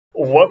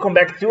Welcome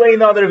back to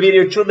another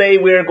video. Today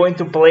we are going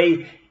to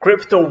play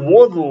Crypto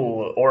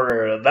WODL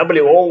or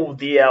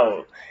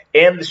WODL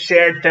and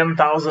share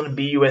 10,000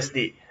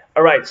 BUSD.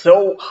 Alright,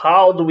 so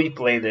how do we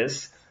play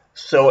this?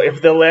 So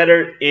if the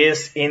letter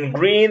is in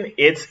green,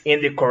 it's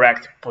in the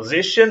correct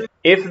position.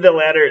 If the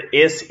letter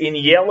is in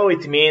yellow,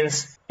 it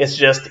means it's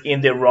just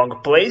in the wrong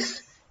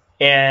place.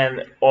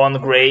 And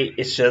on gray,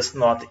 it's just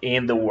not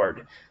in the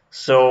word.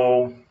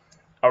 So,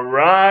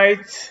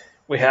 alright.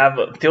 We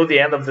have till the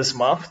end of this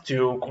month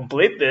to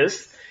complete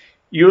this.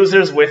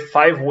 Users with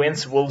 5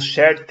 wins will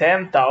share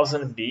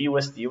 10,000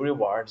 BUSD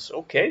rewards.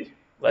 Okay,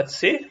 let's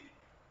see.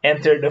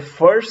 Enter the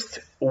first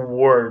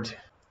word.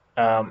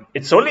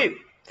 It's only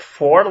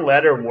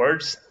 4-letter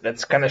words.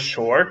 That's kind of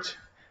short.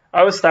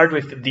 I will start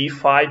with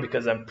DeFi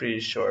because I'm pretty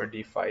sure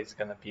DeFi is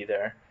going to be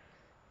there.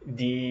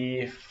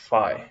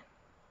 DeFi.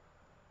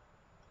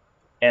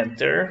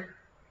 Enter.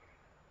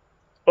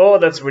 Oh,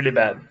 that's really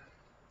bad.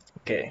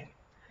 Okay.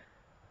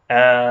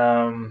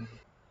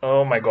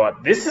 Oh my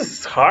god, this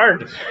is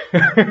hard.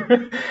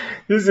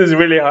 This is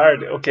really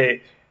hard.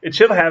 Okay, it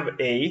should have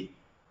A.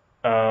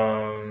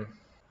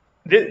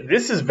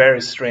 This is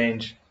very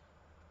strange.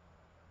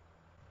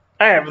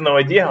 I have no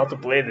idea how to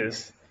play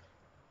this.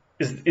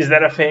 Is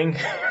that a thing?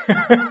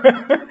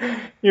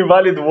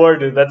 Invalid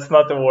word, that's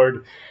not a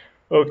word.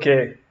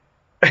 Okay.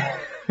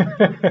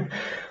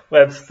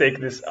 Let's take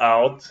this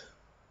out.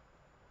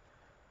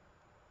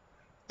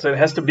 So it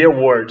has to be a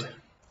word.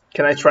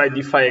 Can I try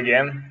DeFi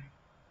again?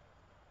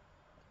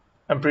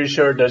 I'm pretty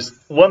sure there's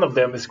one of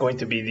them is going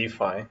to be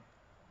DeFi.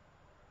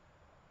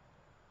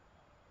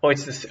 Oh,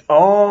 it's this.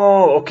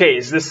 Oh, okay.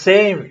 It's the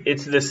same.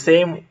 It's the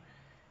same.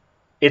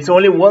 It's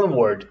only one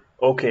word.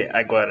 Okay,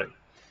 I got it.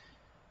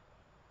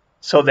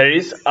 So there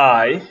is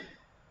I.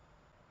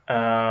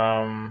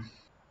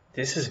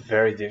 This is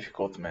very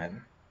difficult,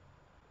 man.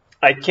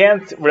 I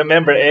can't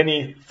remember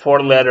any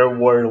 4-letter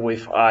word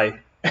with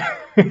I.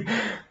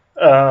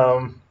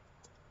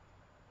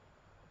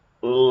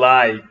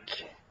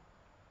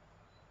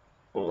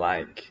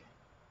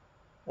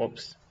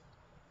 Oops,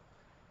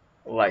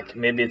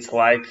 maybe it's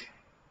like,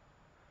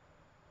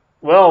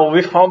 well,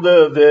 we found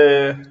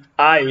the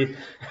I.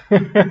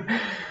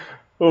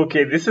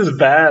 Okay, this is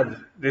bad,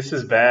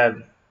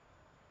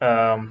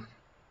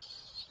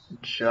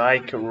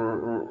 like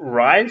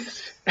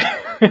rice.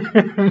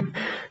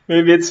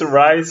 Maybe it's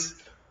rice,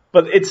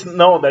 but it's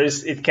no,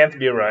 it can't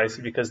be rice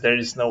because there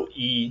is no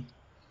E.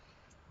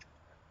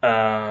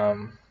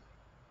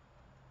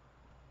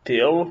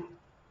 Till.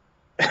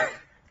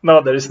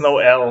 No, there is no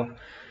L.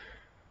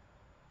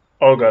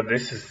 Oh god,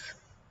 this is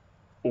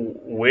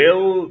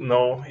will.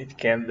 No, it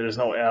can't. There's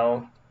no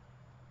L.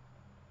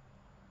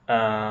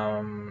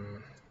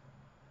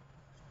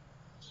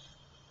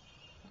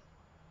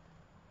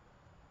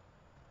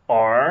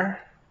 R.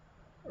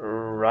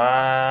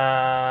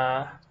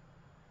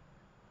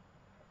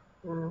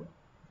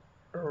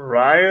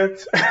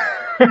 Riot.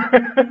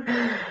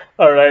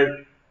 All right.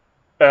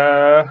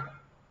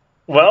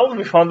 Well,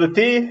 we found the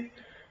T.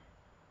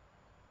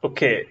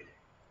 Okay.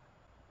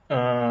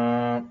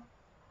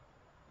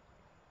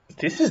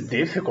 This is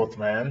difficult,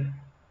 man.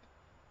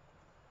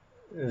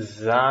 This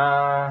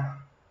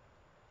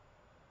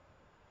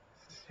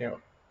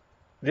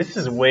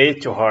is way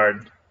too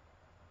hard.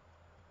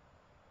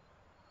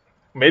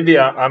 Maybe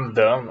I'm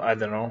dumb. I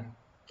don't know.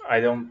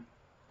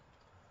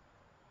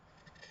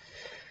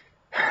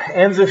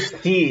 Ends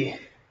of T.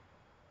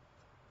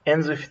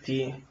 Ends of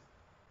T.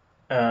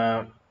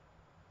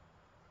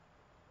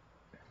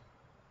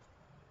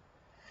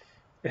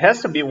 It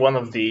has to be one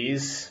of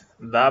these.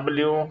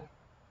 W.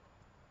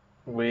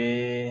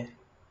 Wait,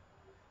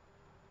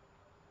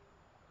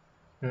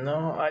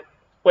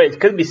 it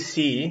could be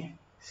C.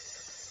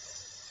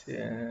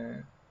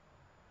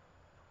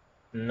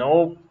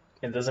 Nope,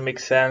 it doesn't make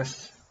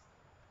sense.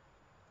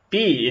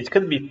 P, it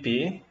could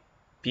be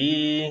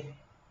P.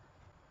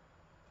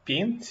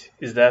 Pint?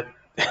 Is that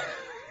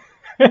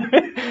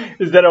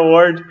is that a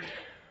word?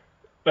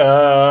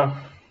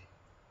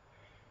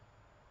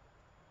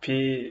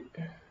 P.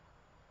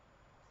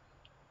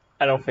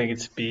 I don't think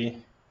it's P.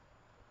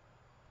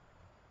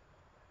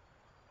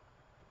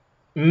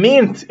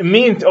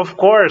 Mint, of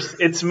course,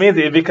 it's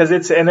mint because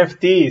it's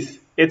NFTs.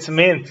 It's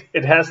mint.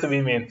 It has to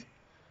be mint.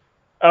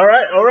 All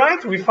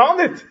right, we found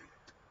it.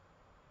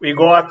 We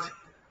got.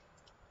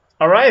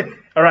 All right,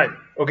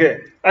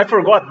 okay. I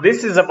forgot.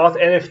 This is about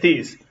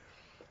NFTs.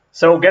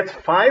 So get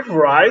 5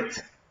 right,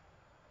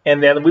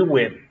 and then we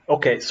win.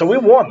 Okay, so we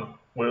won.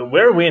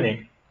 We're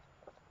winning.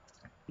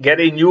 Get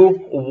a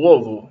new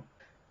WODL.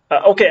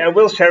 Okay, I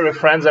will share with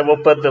friends. I will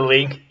put the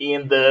link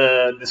in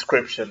the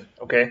description.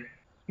 Okay.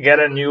 Get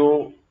a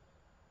new.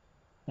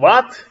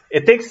 What?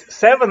 It takes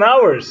 7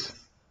 hours.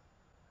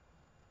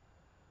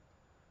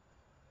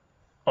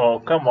 Oh,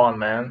 come on,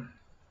 man.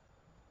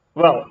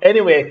 Well,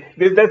 anyway,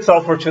 that's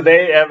all for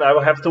today, and I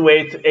will have to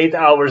wait 8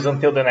 hours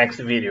until the next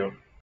video.